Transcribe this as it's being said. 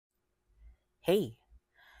Hey,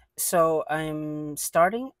 so I'm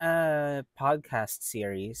starting a podcast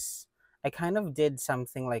series. I kind of did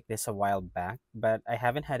something like this a while back, but I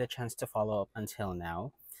haven't had a chance to follow up until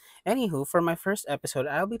now. Anywho, for my first episode,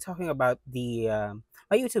 I'll be talking about my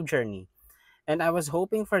YouTube journey, and I was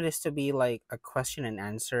hoping for this to be like a question and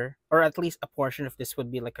answer, or at least a portion of this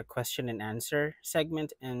would be like a question and answer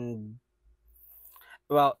segment, and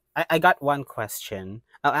I got one question.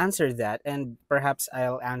 I'll answer that, and perhaps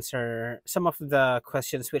I'll answer some of the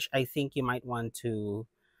questions which I think you might want to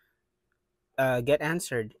get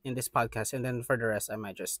answered in this podcast. And then for the rest, I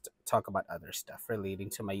might just talk about other stuff relating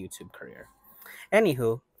to my YouTube career.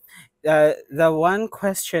 Anywho, the one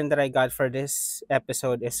question that I got for this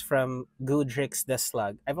episode is from Goodrix the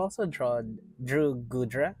Slug. I've also drew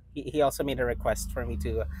Gudra. He also made a request for me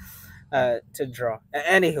to draw.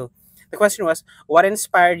 Anywho, the question was, what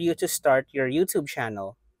inspired you to start your YouTube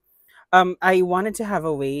channel? I wanted to have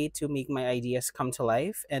a way to make my ideas come to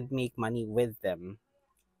life and make money with them.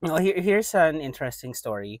 Well, here's an interesting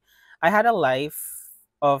story. I had a life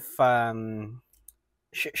of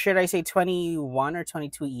should I say 21 or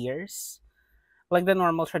 22 years, like the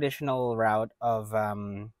normal traditional route of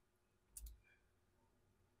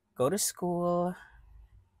go to school,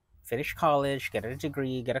 finish college, get a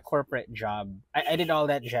degree, get a corporate job. I did all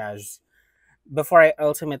that jazz before I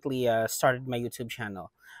ultimately started my YouTube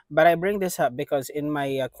channel. But I bring this up because in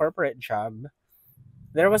my corporate job,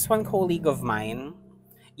 there was one colleague of mine.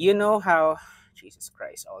 You know how, Jesus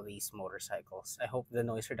Christ, all these motorcycles. I hope the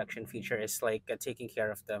noise reduction feature is like taking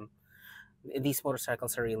care of them. These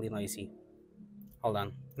motorcycles are really noisy. Hold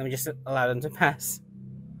on. Let me just allow them to pass.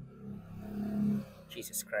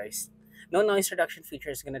 Jesus Christ. No noise reduction feature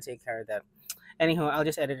is going to take care of that. Anyhow, I'll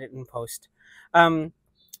just edit it in post. Um,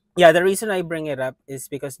 Yeah, the reason I bring it up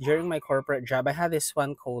is because during my corporate job, I had this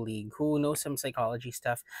one colleague who knows some psychology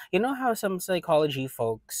stuff. You know how some psychology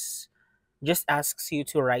folks just asks you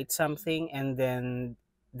to write something and then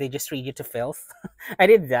they just read you to filth? I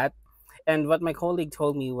did that. And what my colleague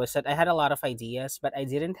told me was that I had a lot of ideas, but I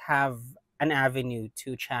didn't have an avenue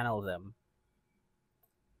to channel them.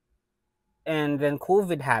 And then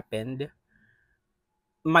COVID happened.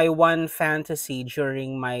 My one fantasy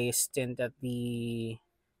during my stint at the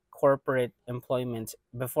corporate employment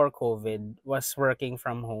before COVID was working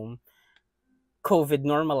from home. COVID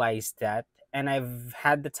normalized that, and I've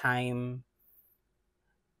had the time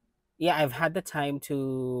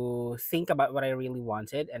to think about what I really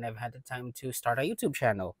wanted, and I've had the time to start a YouTube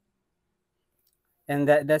channel. And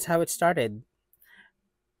that's how it started.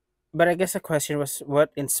 But I guess the question was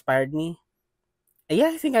what inspired me?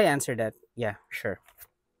 Yeah, I think I answered that. Yeah, sure.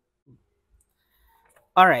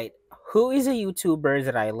 All right. Who is a YouTuber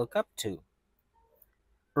that I look up to?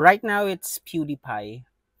 Right now it's PewDiePie.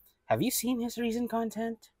 Have you seen his recent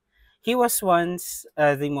content? He was once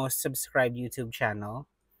the most subscribed YouTube channel.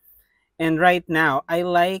 And right now, I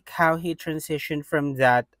like how he transitioned from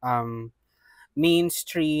that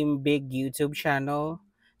mainstream big YouTube channel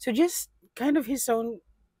to just kind of his own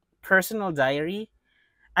personal diary.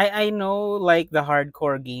 I know like the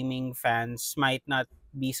hardcore gaming fans might not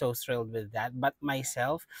be so thrilled with that, but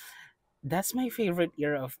myself, that's my favorite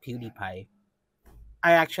era of PewDiePie.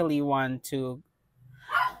 I actually want to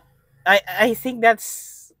I think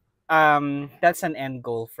that's an end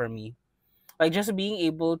goal for me. Like just being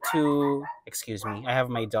able to excuse me, I have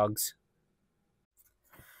my dogs.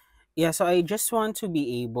 Yeah, so I just want to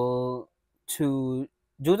be able to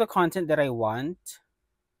do the content that I want.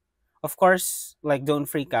 Of course, like don't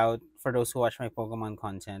freak out for those who watch my Pokemon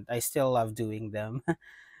content. I still love doing them.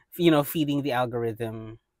 Feeding the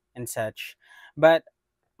algorithm and such. But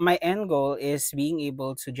my end goal is being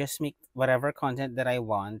able to just make whatever content that I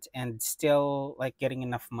want and still like getting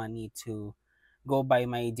enough money to go by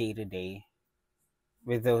my day to day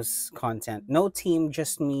with those content. No team,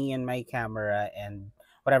 just me and my camera and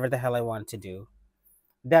whatever the hell I want to do.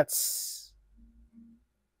 That's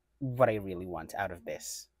what I really want out of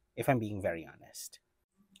this, if I'm being very honest.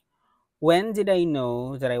 When did I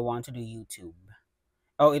know that I want to do YouTube?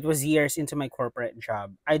 Oh, it was years into my corporate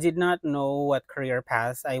job. I did not know what career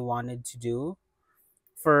path I wanted to do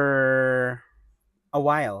for a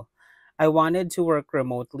while. I wanted to work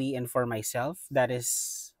remotely and for myself. That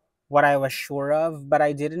is what I was sure of, but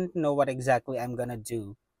I didn't know what exactly I'm gonna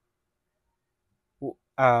do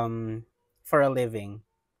for a living.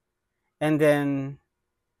 And then,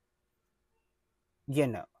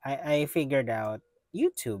 I figured out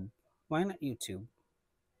YouTube. Why not YouTube?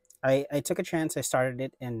 I took a chance, I started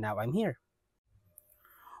it, and now I'm here.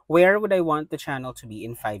 Where would I want the channel to be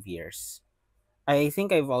in 5 years? I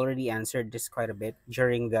think I've already answered this quite a bit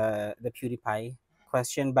during the PewDiePie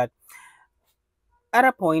question, but at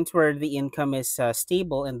a point where the income is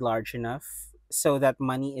stable and large enough so that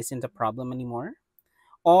money isn't a problem anymore,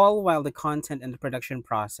 all while the content and the production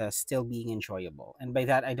process still being enjoyable. And by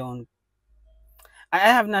that, I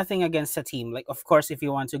have nothing against a team. Like, of course, if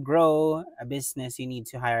you want to grow a business, you need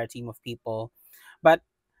to hire a team of people. But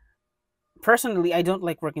personally, I don't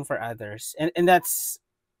like working for others, and that's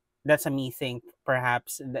a me thing.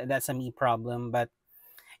 Perhaps that's a me problem. But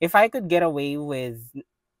if I could get away with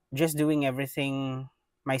just doing everything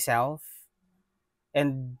myself,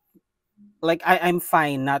 and like I'm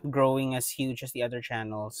fine not growing as huge as the other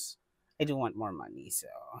channels. I do want more money, so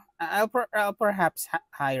I'll perhaps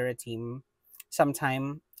hire a team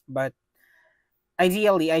sometime. But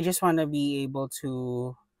ideally, I just want to be able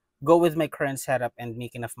to go with my current setup and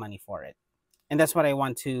make enough money for it, and that's what I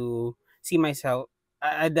want to see myself.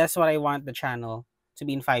 That's what I want the channel to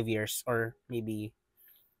be in 5 years, or maybe,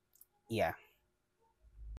 yeah.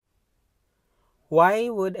 Why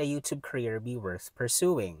would a YouTube career be worth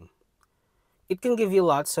pursuing? It can give you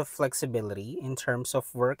lots of flexibility in terms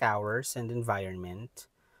of work hours and environment,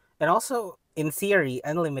 and also, in theory,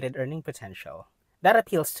 unlimited earning potential. That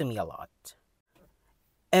appeals to me a lot.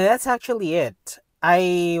 And that's actually it.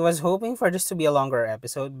 I was hoping for this to be a longer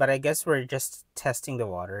episode, but I guess we're just testing the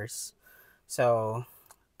waters. So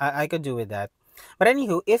I could do with that. But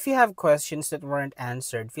anywho, if you have questions that weren't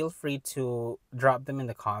answered, feel free to drop them in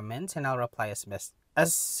the comments and I'll reply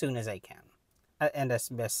as soon as I can. And as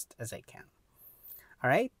best as I can. All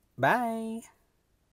right? Bye.